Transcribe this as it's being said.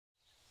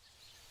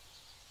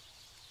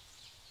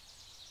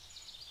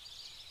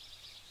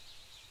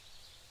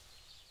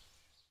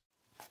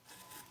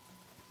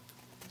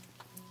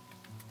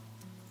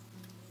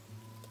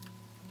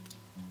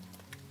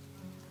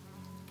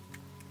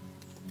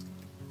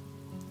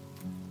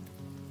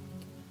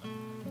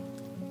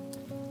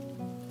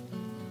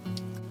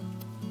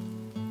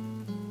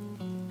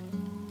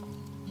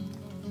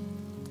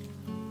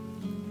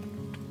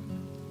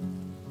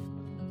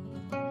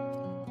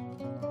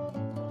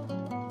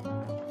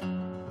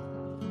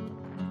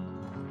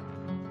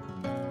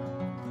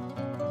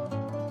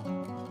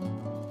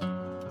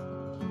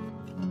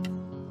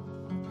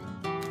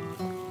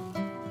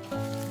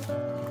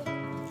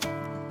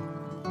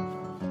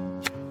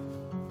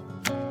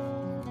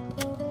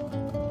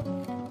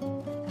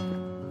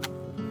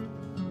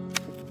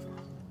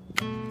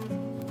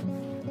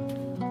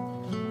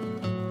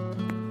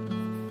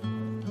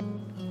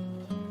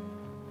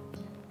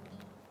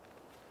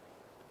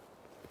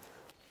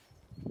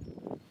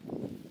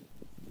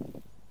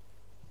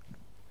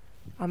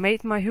I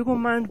made my hugel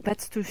mound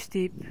beds too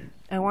steep.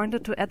 I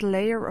wanted to add a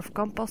layer of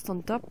compost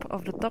on top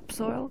of the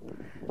topsoil,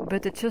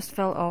 but it just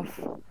fell off.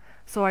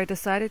 So I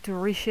decided to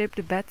reshape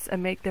the beds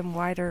and make them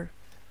wider.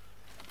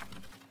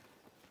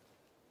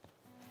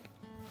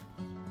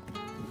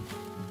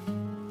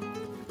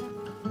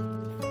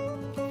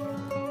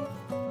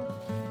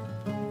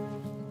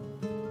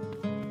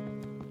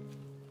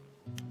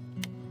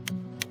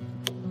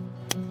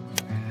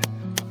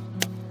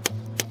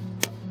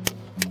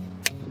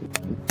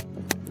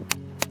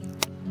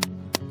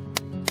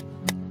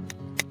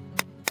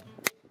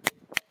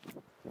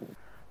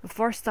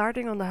 Before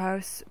starting on the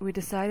house, we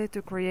decided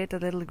to create a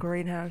little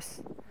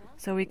greenhouse,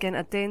 so we can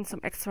attain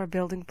some extra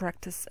building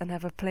practice and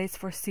have a place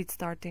for seed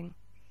starting.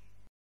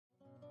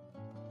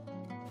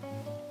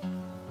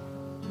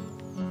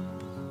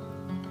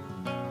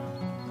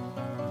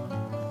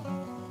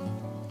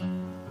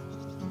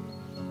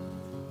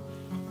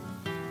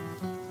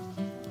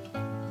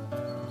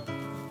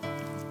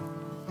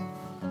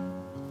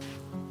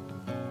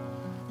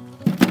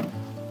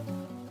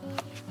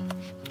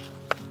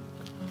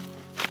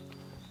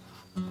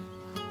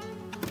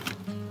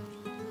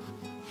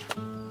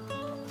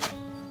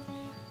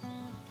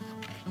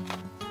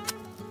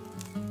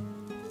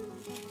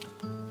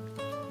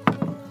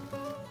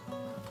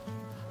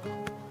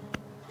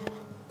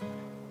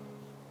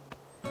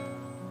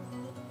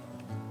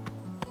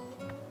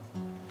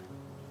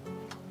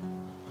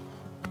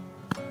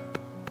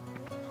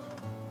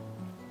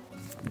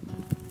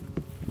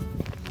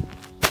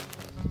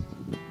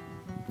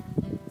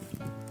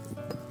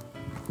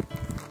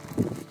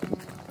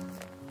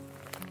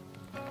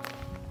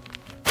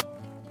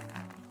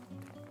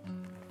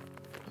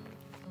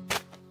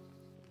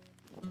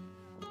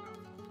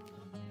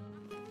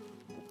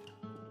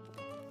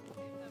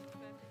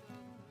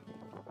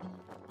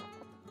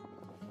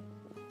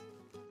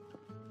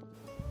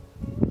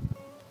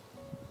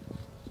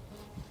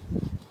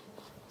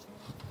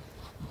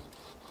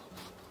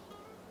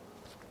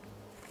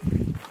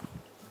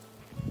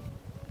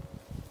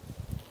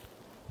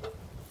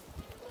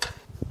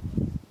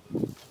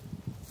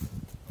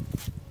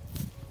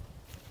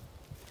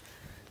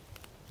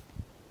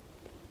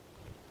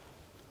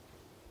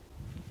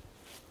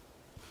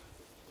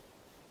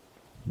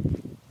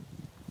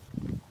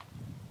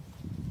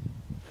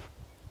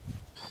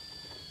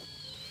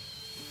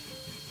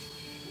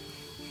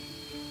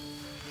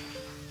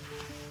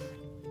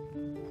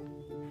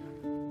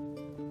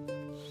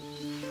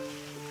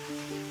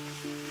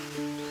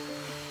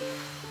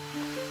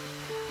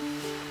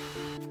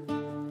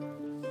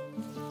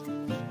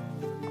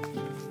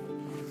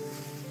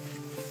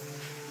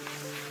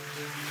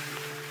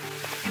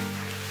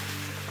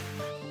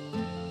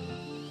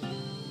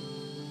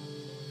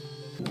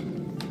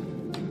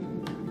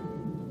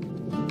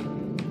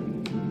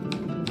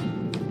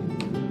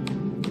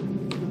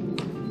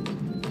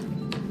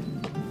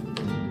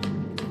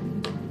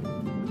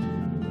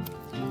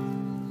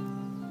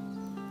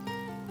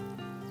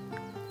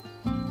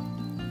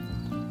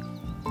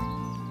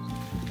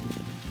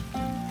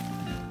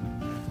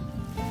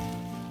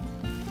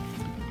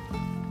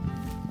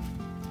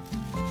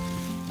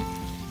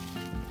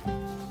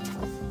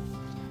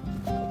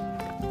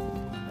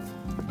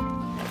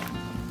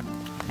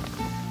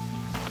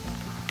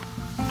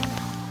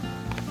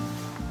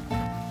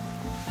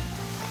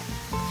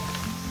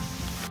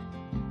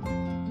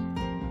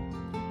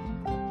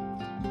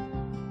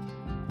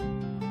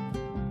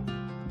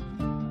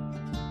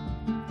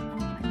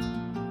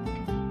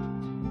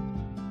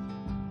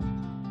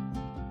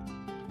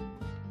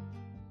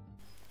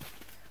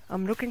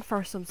 I'm looking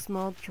for some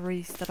small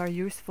trees that are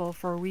useful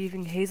for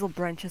weaving hazel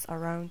branches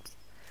around,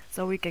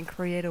 so we can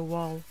create a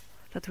wall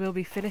that will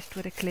be finished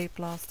with a clay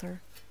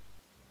plaster.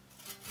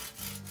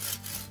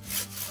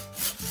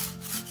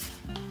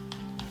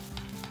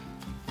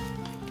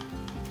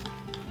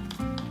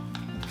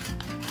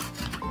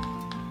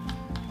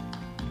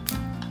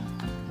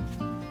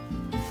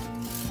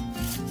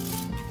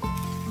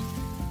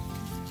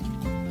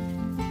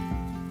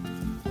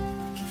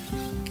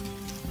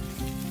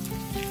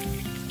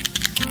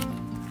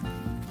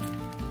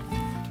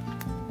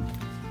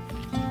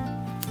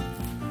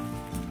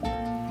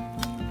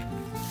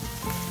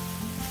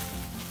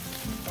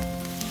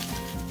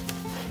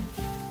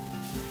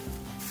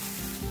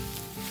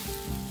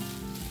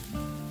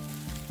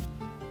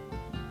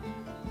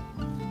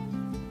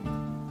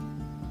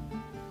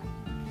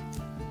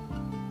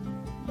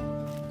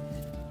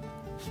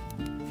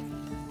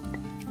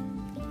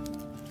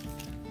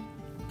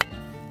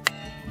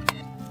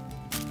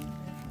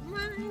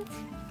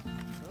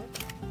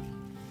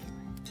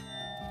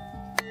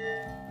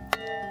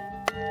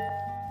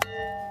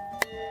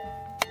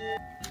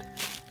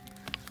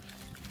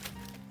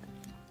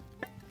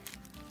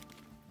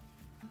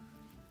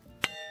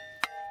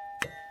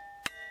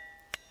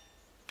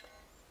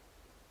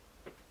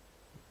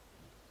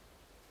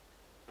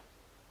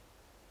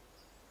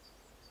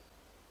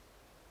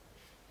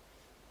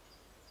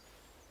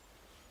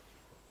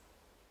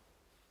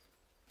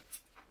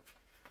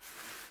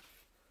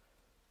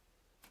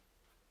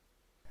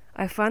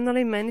 I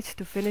finally managed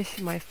to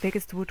finish my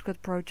biggest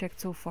woodcut project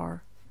so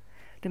far.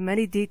 The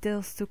many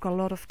details took a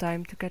lot of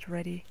time to get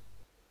ready.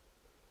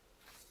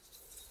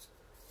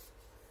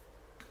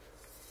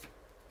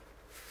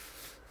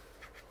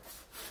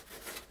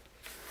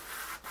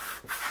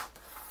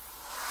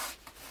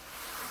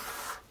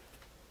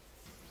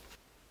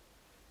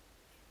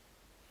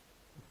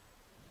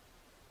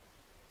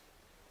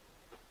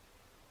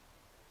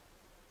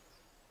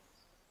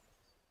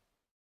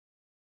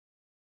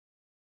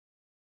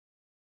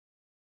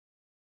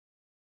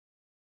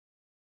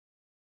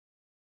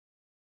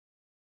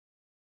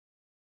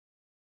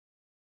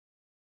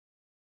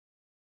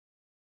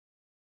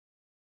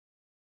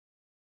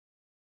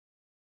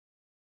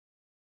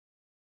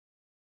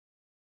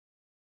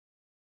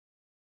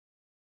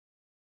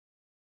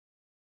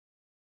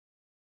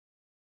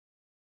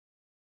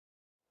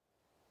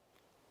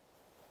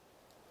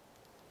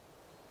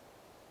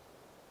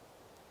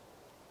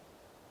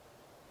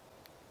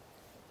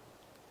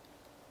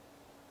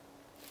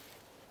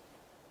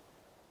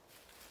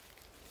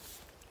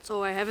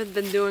 So I haven't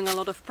been doing a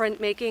lot of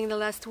printmaking the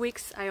last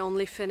weeks. I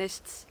only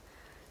finished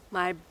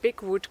my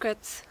big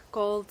woodcut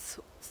called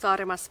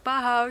Saaremaa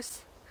Spa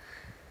House.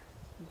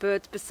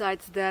 But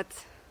besides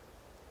that,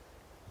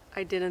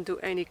 I didn't do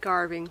any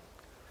carving.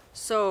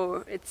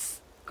 So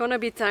it's gonna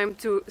be time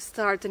to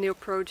start a new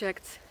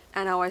project.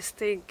 And I was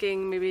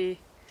thinking maybe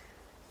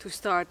to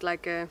start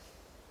like I'm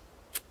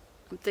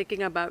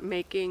thinking about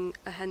making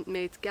a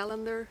handmade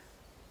calendar.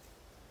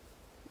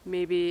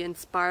 Maybe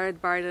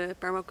inspired by the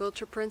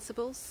permaculture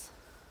principles.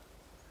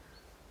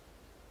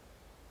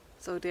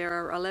 So there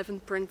are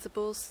 11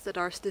 principles that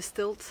are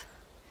distilled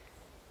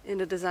in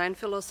the design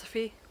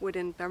philosophy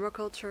within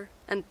permaculture,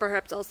 and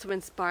perhaps also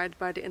inspired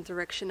by the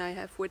interaction I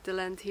have with the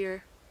land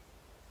here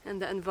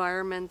and the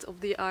environment of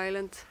the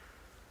island.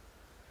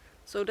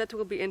 So that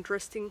will be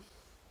interesting.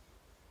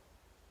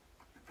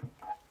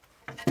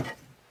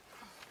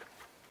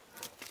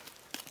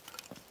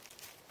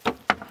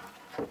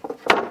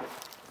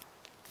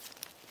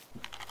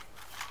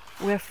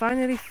 We have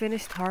finally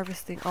finished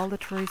harvesting all the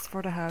trees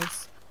for the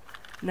house.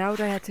 Now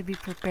they had to be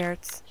prepared,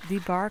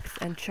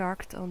 debarked and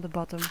charked on the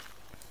bottom.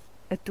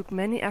 It took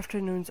many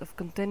afternoons of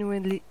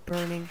continually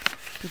burning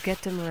to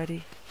get them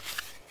ready.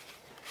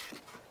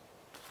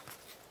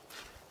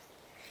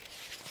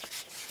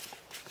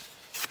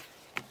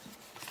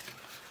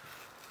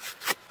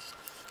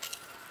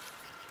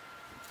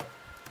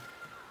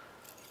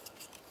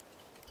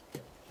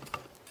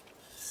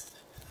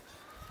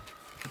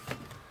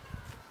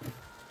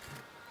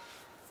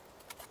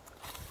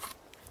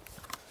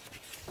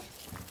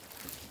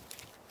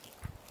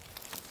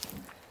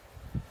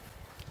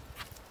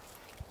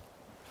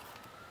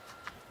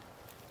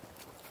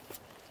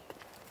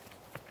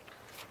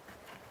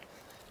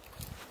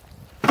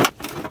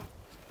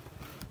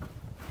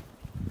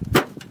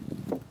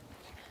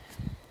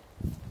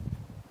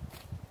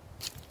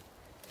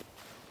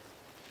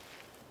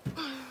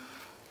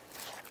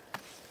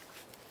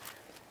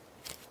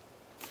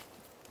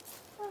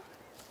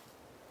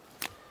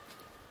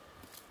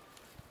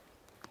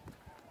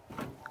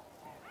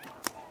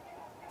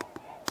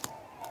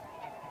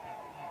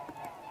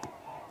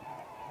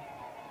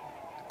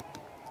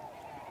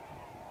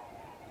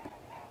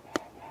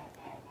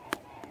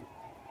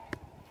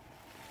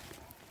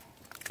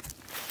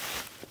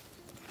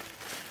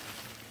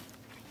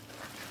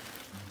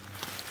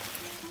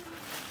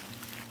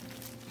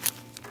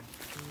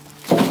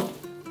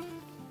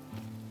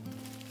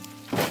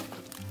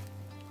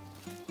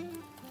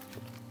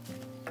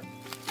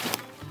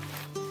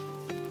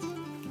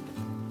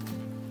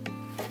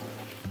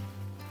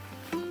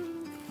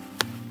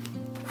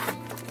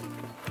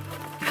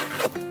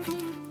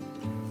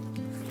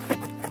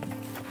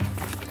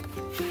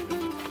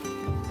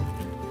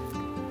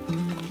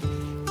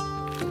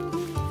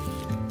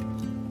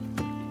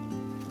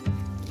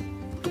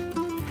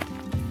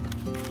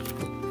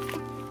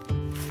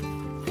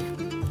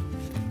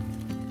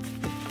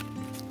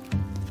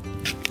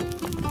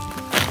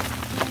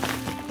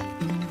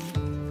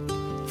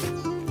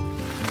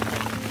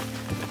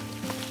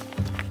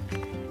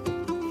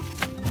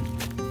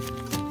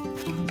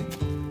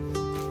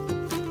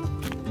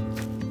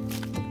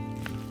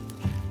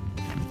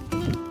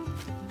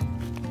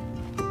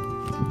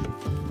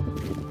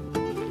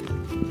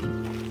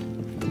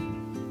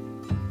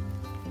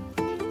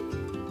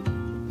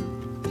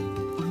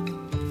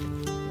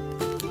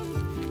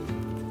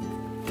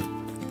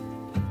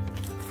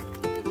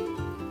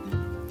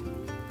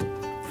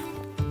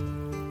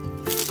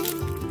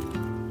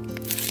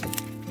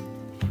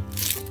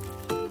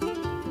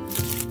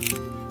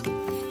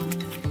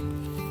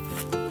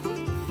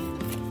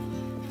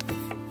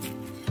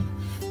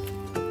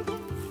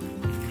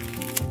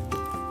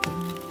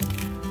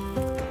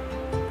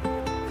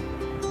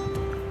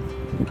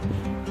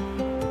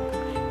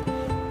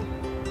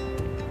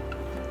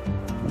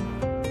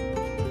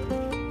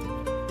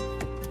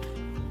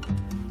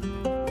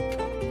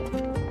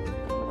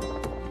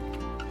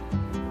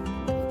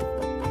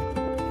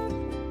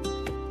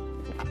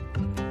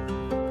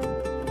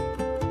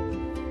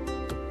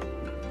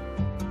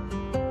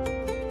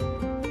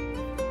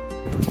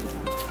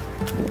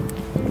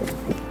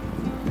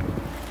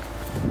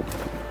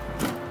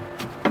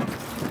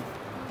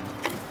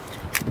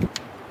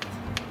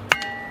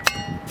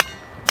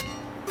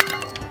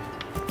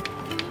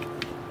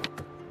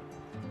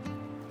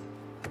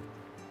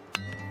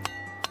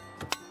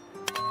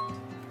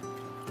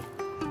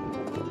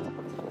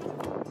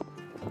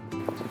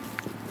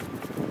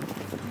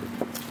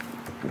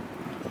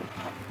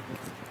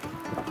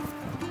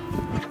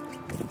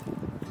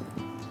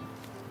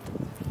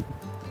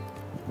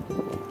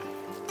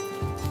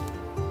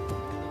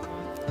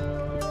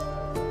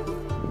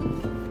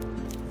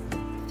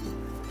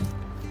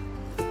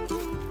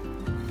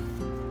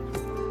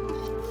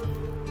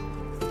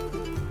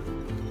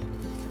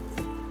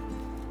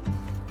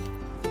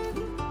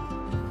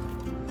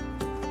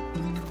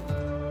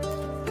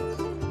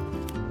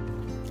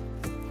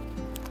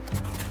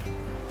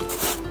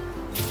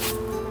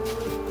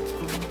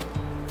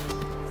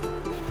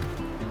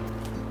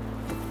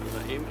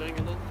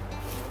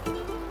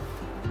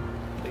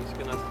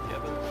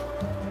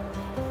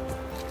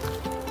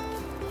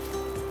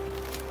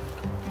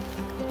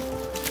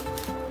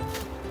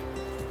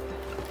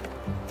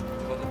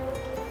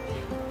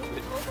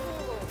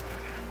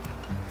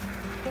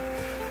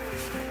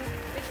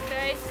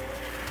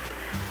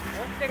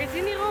 Heb je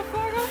gezien die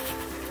roofvogel?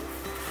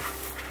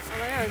 Oh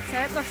ja, het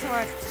zijt nog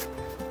zwart.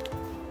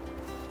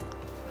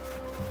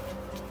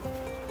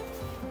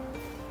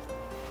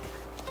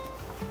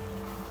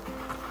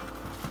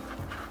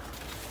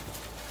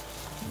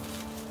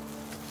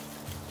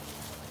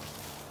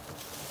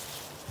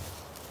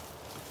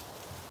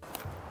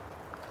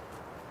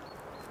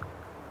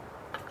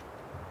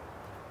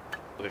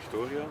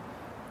 Rechtdoor gaan,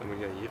 dan moet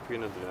je hier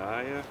beginnen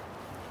draaien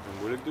en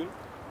moeilijk doen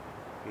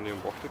om die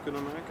een bocht te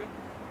kunnen maken.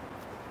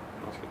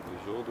 En als je het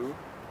nu zo doet,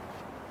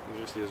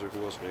 dan is die zo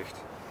goed als recht.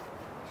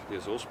 Als je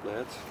die zo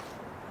splijt,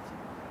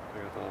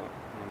 dan gaat dat.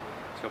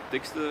 Als je op het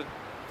dikste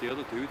deel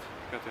dat duwt,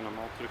 gaat hij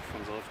normaal terug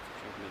vanzelf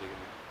naar het midden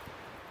gaan.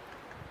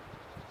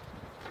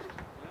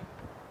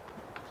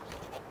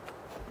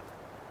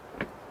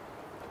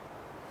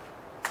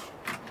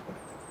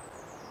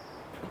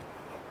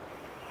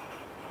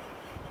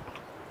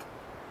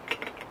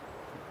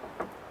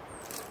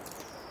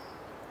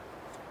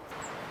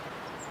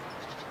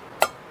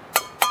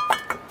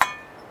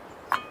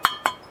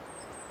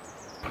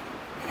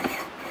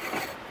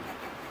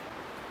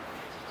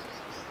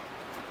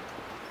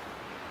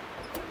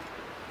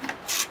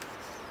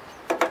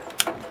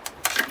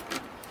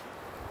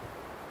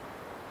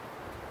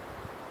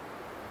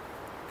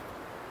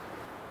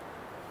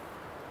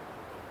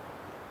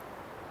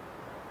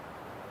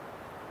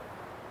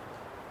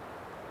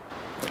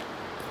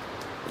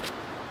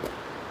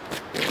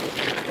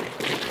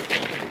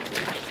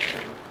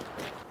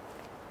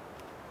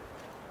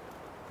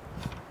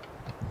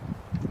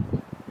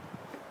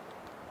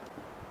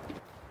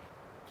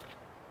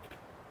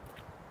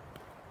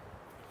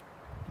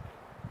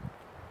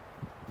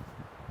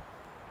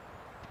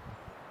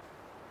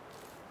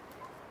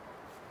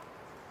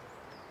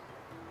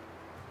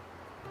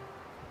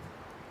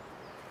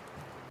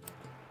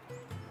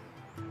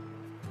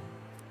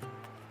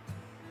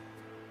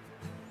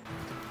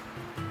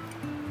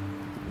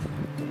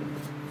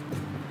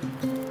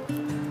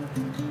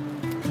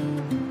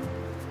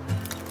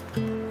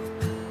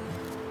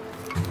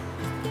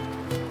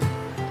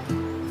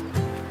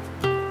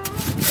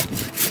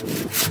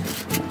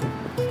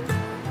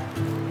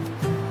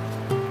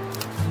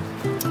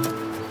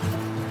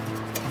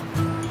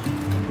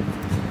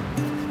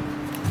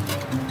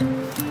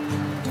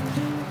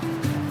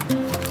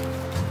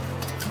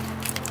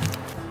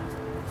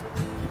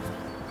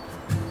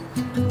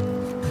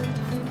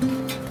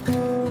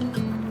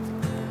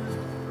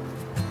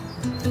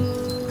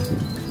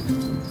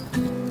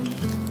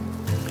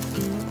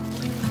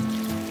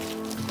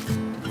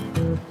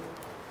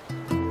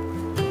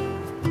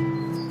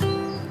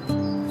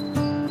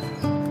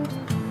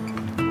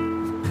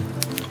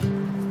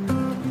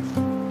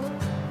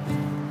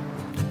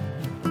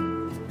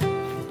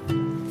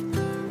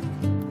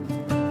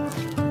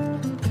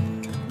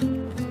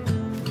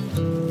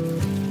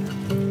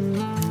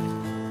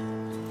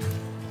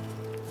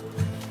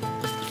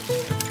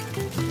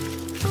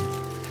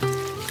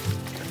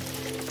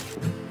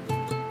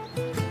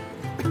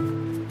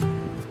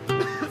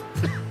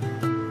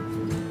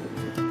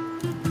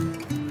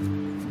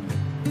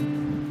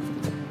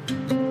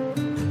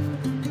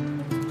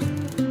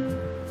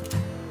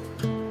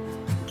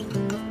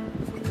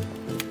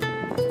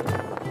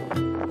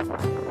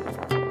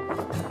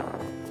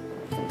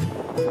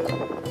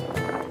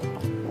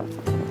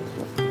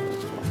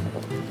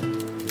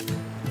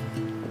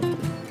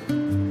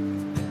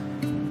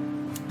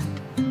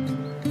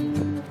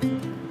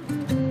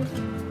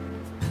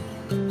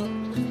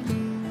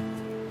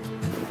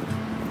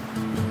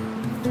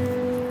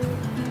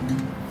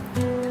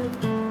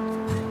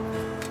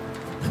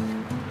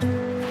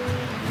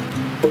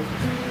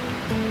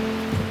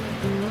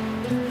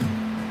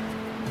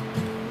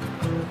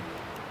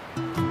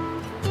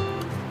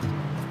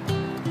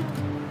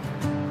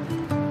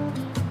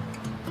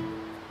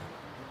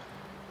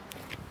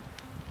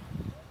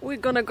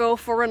 We're gonna go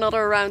for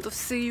another round of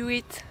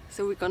seaweed,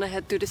 so we're gonna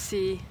head to the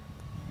sea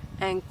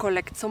and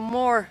collect some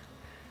more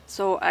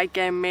so I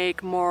can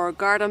make more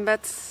garden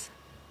beds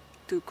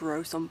to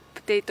grow some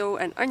potato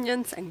and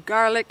onions and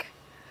garlic,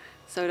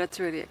 so that's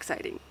really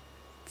exciting.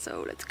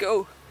 So let's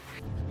go!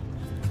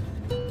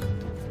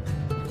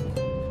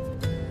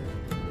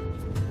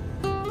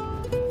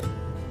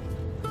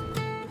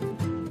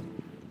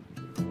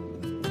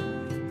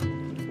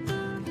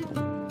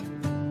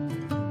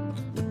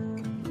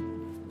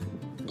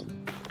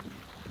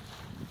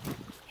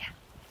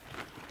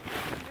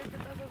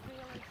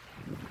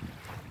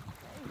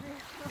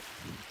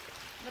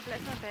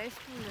 Blijf maar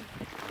bijspoelen.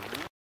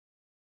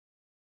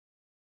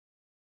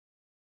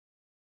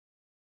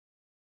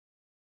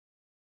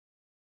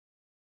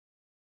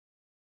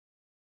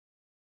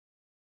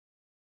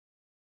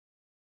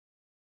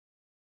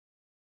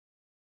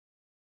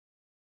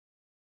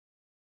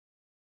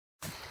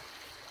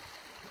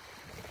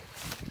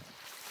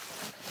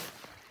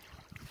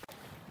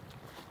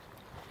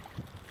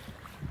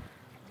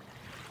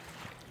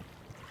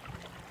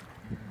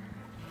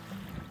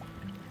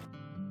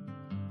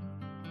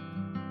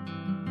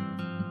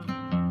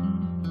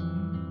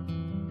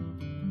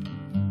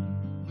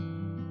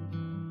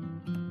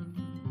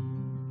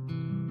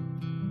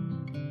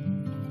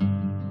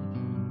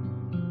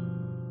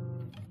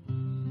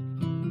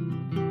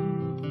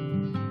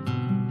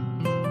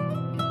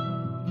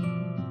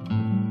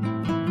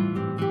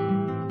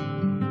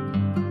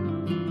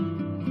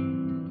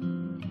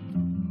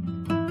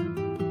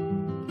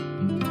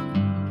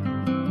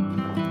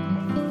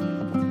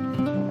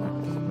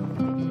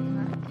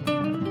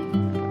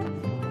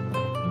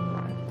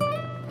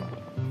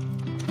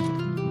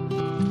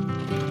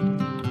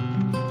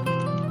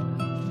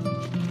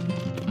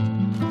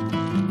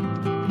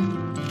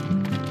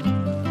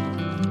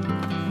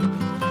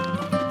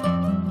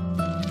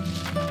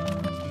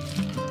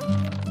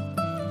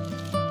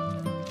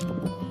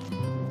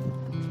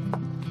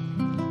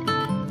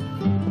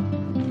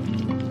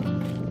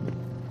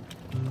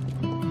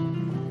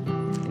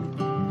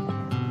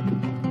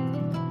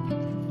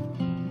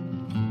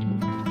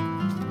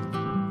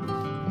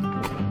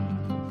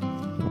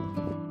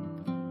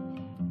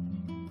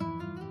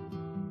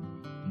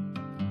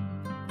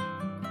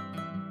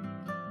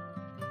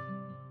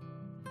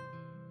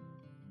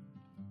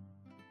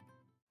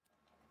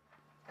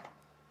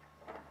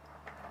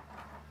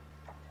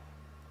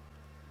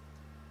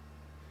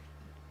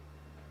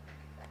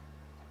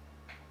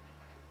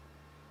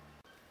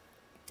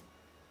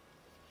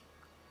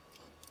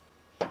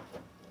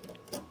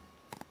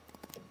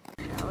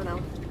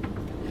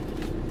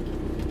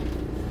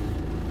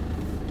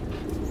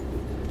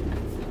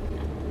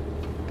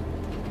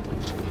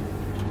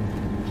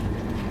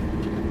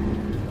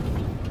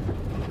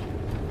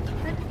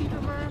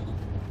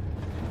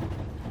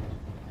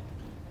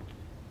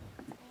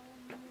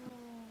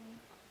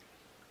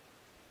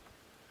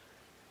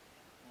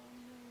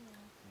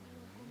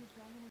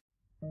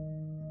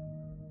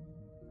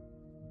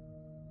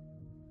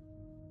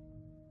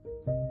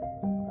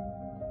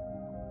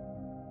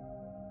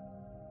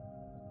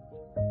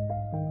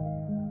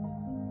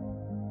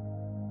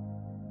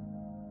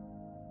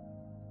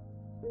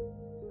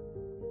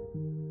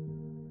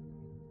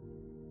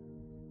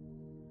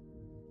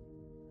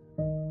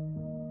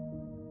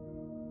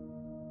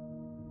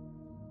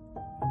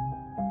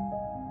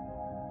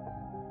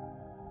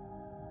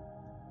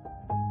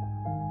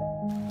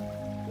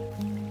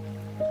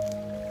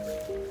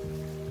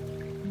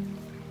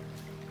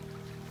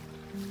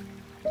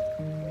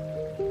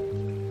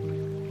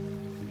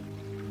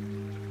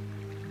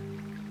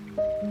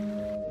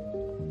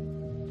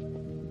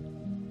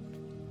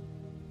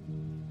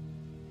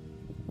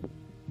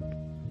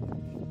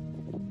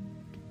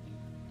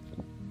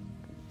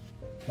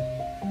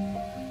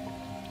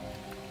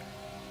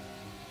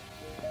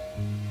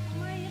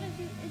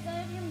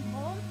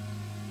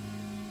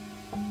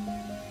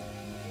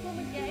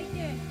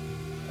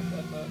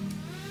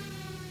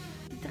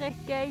 er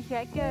echt kei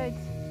gek uit.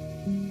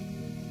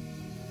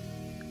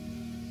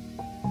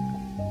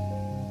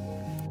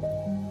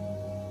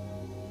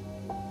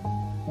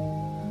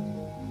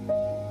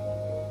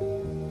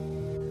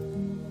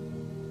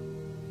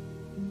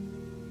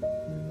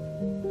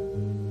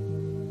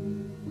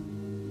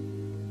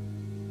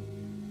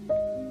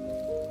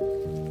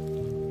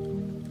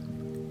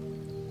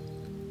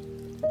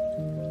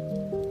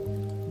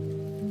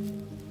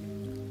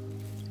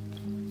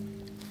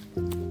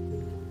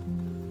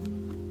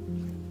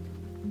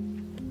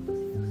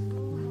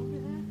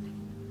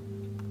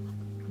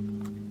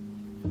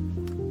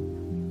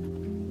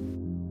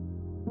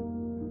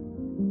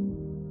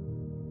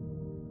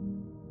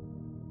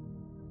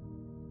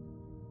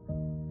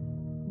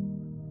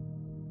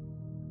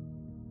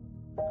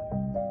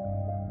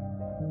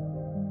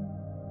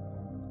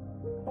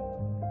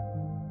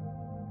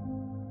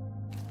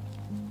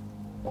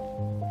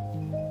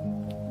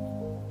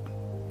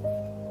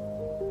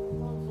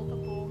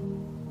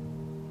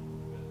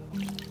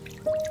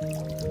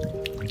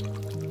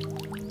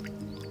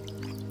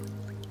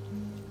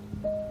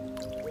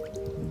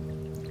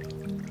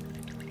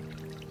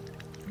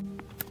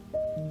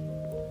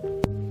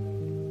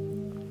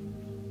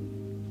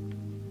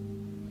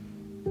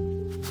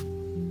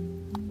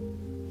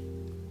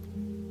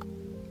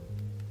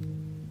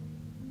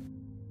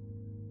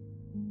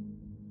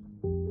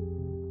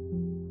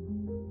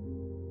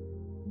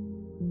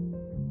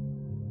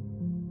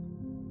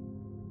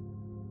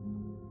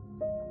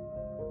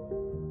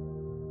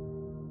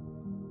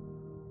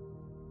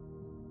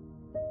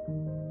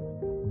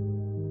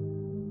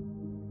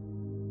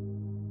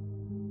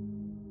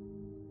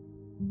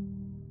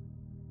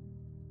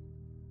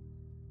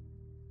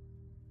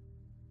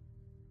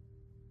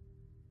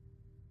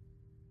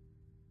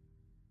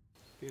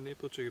 Geen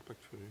lepeltje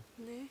gepakt voor u.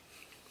 Nee.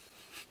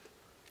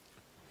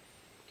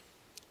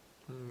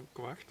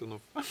 Kwachten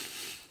of?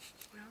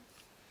 Ja.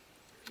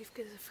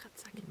 Liefke is een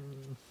fretzakje.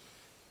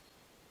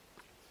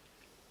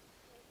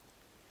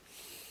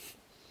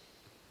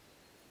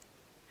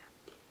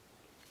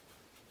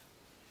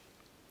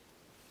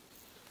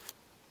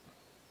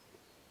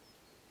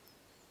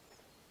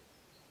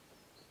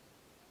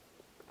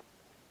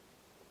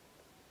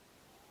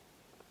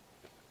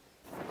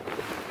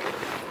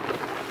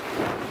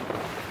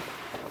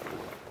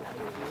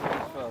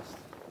 Vast.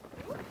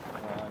 Ja,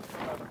 ik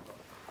ga hem.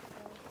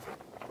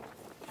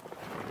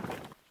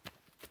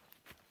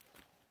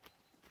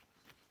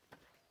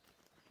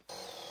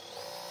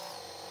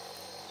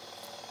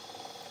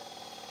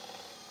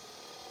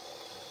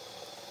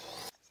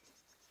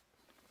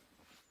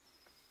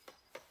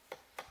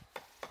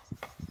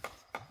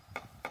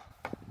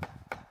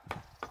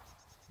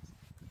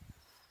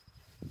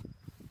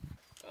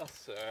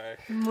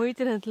 Zeg.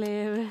 Moeite in het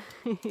leven.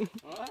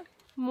 Wat?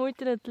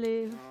 Moeite in het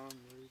leven. Ah,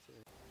 moeite.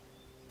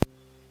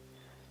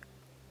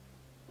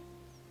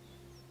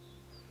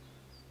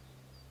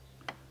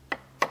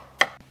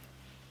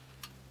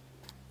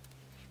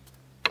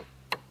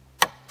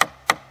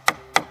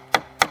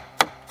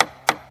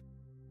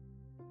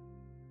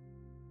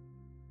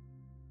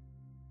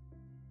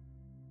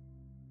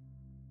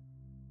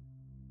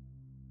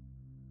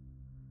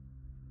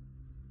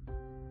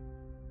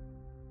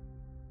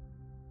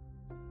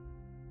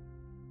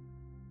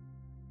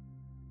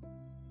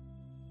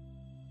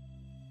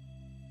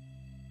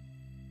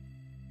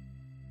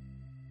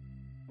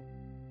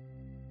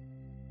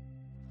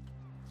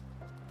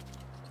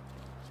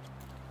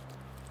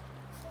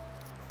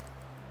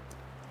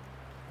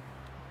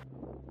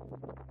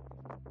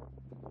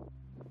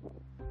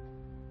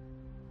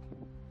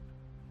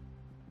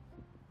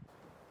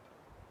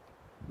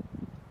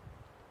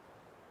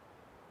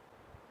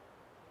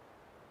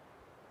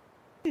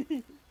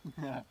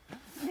 Ja.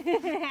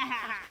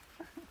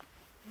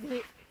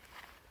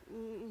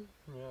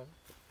 Ja.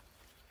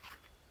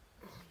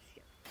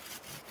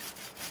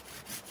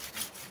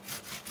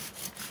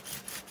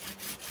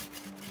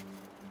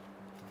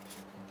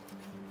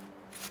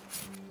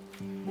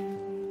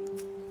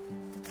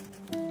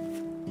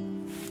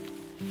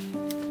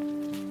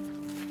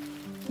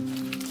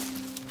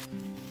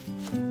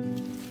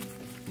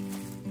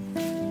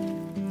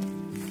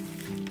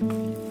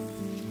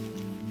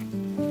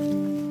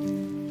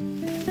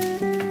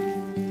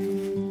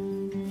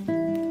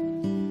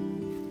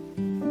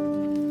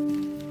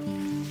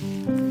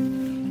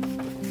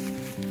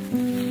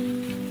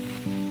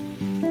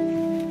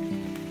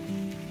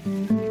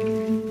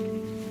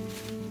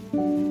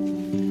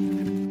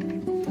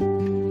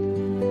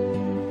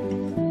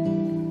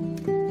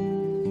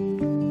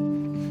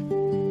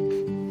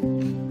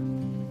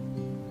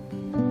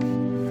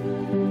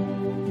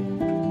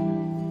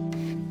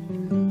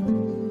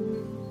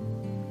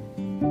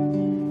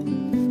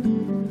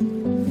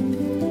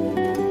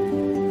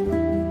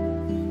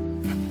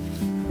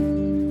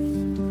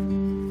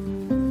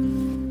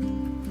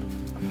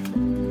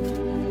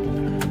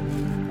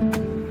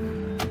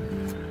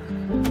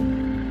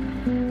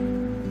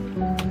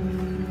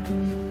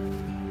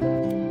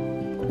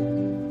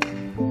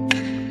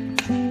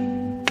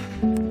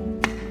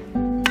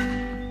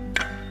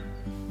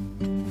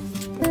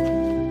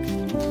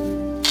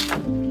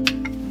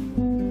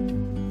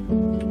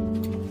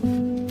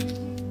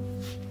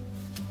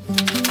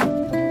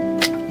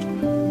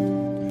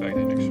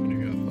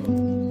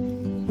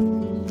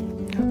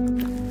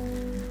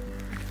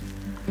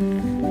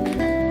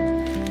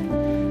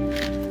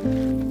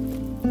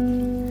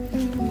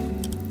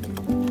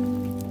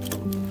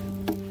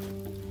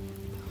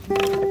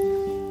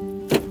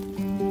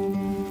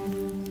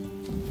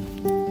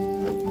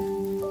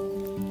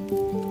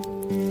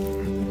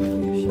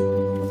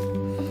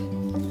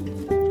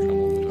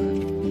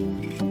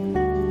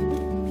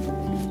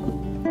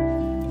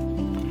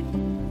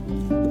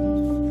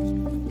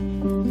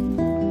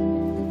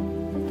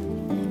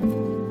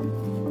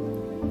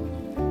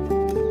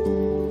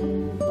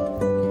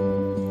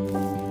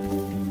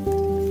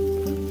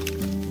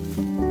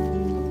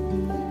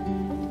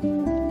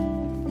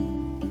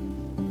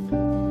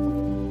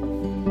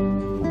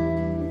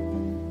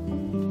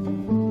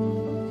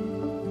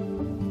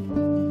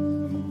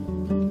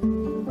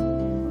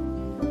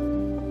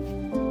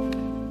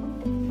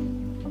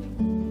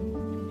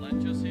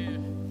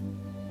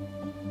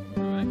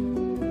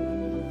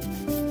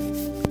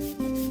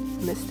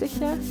 mistig,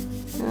 ja.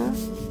 Ja.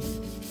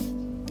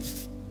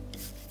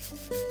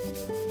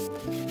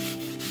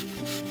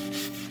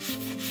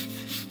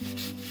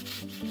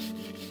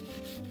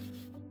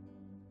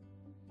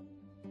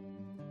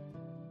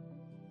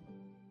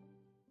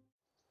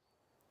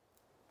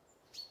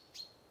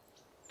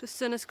 The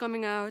sun is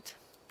coming out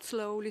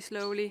slowly,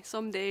 slowly.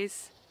 Some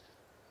days,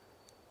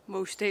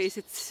 most days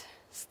it's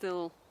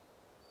still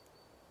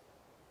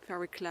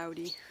very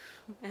cloudy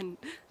and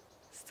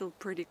still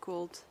pretty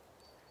cold,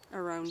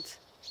 around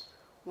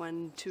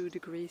 1-2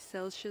 degrees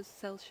Celsius.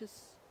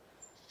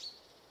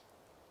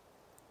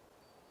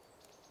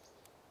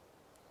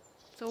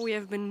 So we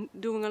have been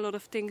doing a lot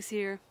of things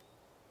here.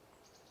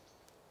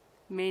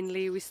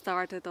 Mainly we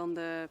started on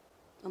the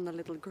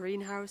little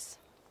greenhouse.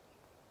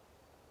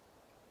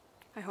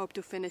 I hope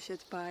to finish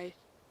it by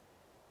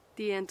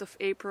the end of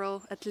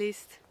April at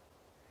least,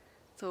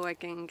 so I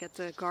can get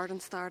the garden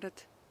started,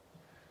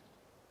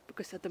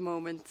 because at the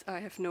moment I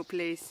have no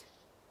place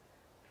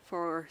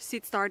for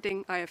seed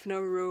starting. I have no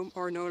room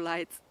or no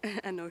light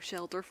and no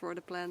shelter for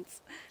the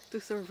plants to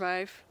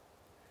survive,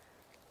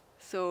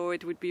 so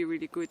it would be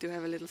really good to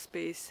have a little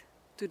space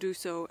to do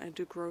so and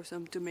to grow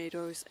some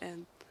tomatoes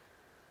and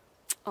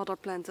other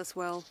plants as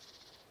well.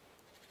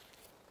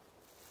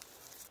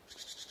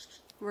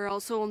 We're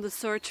also on the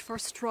search for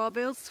straw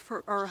bales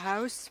for our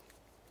house,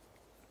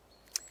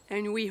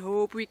 and we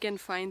hope we can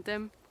find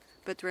them,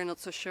 but we're not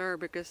so sure,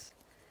 because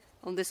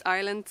on this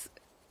island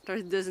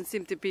there doesn't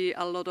seem to be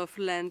a lot of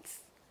land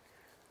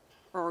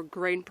or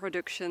grain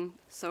production,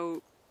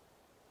 so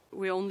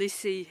we only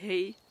see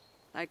hay,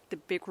 like the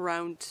big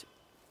round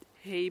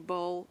hay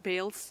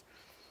bales,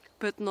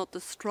 but not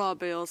the straw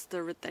bales,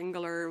 the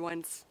rectangular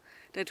ones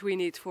that we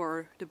need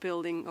for the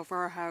building of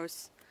our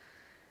house.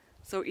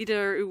 So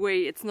either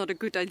way, it's not a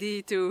good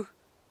idea to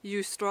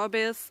use straw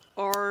bales,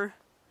 or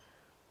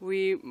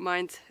we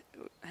might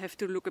have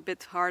to look a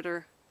bit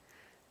harder.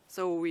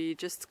 So we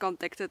just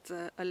contacted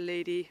a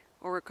lady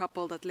or a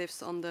couple that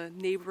lives on the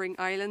neighboring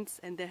islands,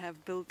 and they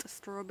have built a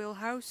straw bale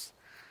house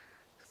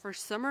for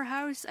summer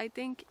house, I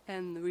think,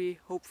 and we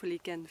hopefully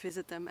can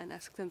visit them and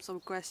ask them some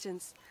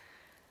questions,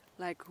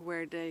 like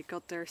where they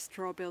got their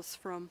straw bales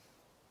from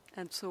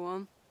and so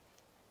on.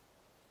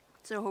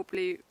 So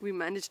hopefully we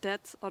manage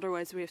that,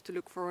 otherwise we have to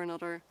look for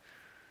another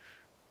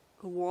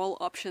wall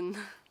option.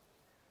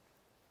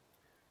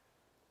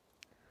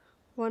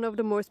 One of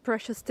the most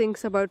precious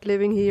things about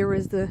living here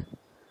is the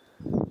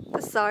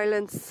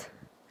silence.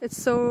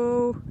 It's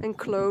so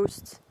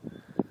enclosed.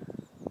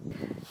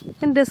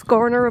 In this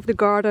corner of the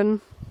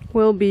garden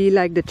will be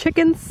like the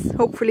chickens,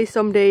 hopefully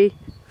someday,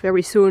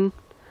 very soon.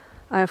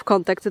 I have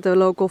contacted a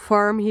local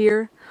farm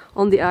here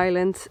on the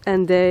island,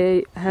 and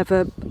they have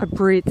a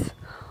breed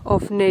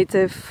of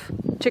native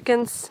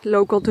chickens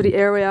local to the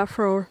area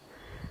for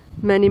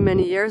many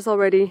years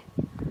already.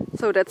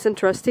 So that's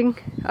interesting.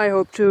 I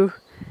hope to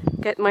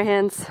get my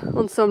hands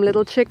on some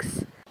little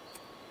chicks.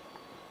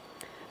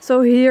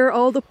 So here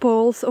all the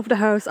poles of the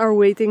house are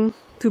waiting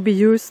to be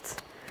used.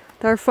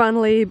 They're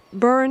finally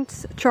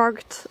burnt,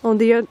 charged on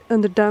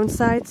the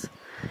downside,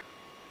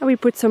 and we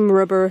put some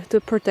rubber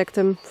to protect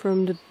them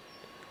from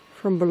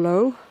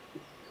below.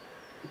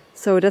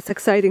 So that's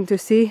exciting to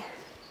see.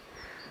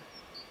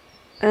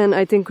 And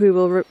I think we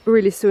will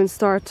really soon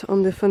start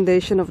on the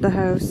foundation of the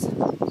house.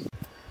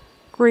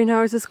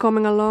 Greenhouse is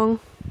coming along.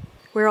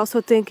 We're also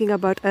thinking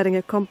about adding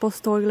a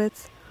compost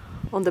toilet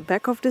on the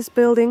back of this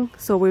building,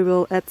 so we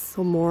will add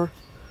some more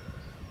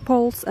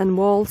poles and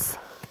walls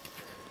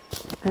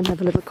and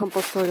have a little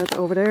compost toilet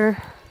over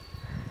there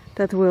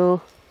that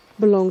will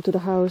belong to the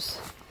house.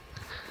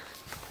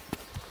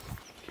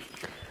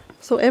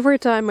 So every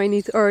time I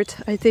need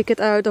earth, I take it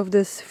out of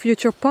this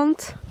future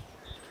pond.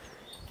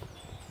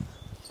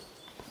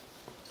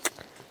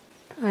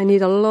 I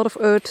need a lot of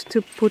earth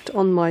to put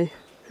on my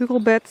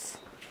hugel beds,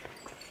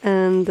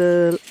 and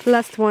the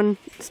last one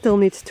still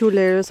needs 2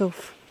 layers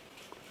of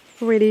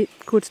really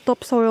good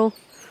topsoil.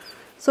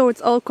 So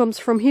it all comes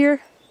from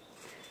here,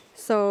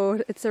 so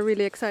it's a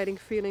really exciting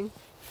feeling.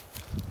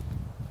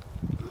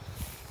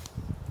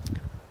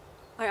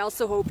 I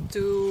also hope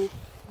to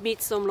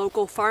meet some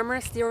local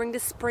farmers during the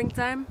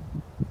springtime.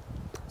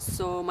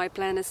 So my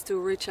plan is to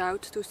reach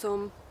out to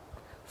some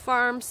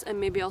farms and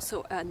maybe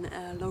also a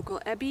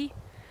local abbey,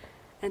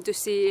 and to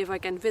see if I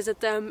can visit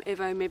them, if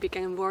I maybe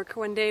can work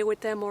one day with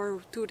them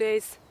or 2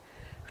 days,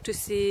 to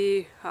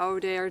see how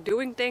they are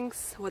doing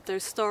things, what their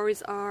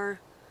stories are,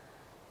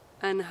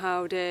 and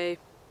how they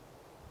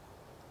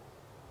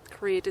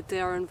created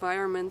their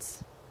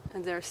environments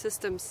and their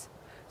systems.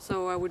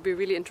 So I would be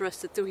really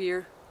interested to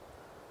hear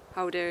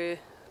how the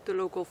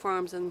local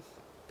farms and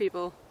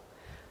people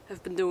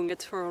have been doing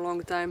it for a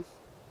long time.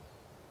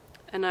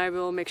 And I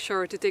will make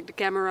sure to take the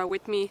camera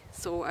with me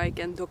so I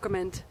can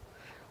document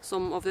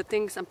some of the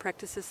things and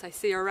practices I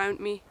see around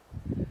me.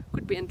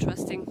 Could be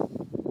interesting.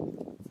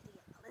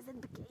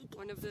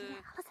 One of the...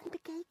 Alles aan het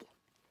bekijken.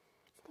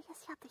 Zeg je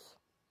schattig.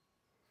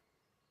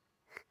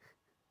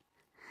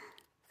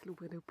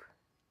 Sloeperdoep.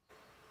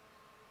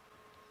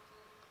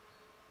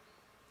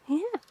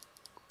 Ja,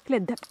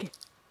 klein dapje.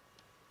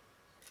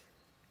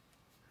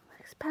 Waar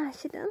is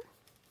paasje dan?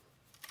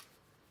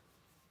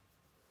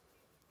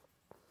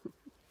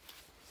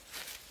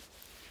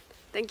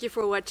 Thank you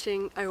for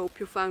watching. I hope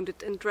you found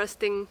it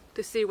interesting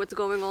to see what's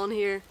going on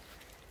here.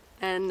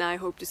 And I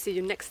hope to see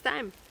you next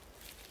time.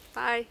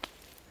 Bye!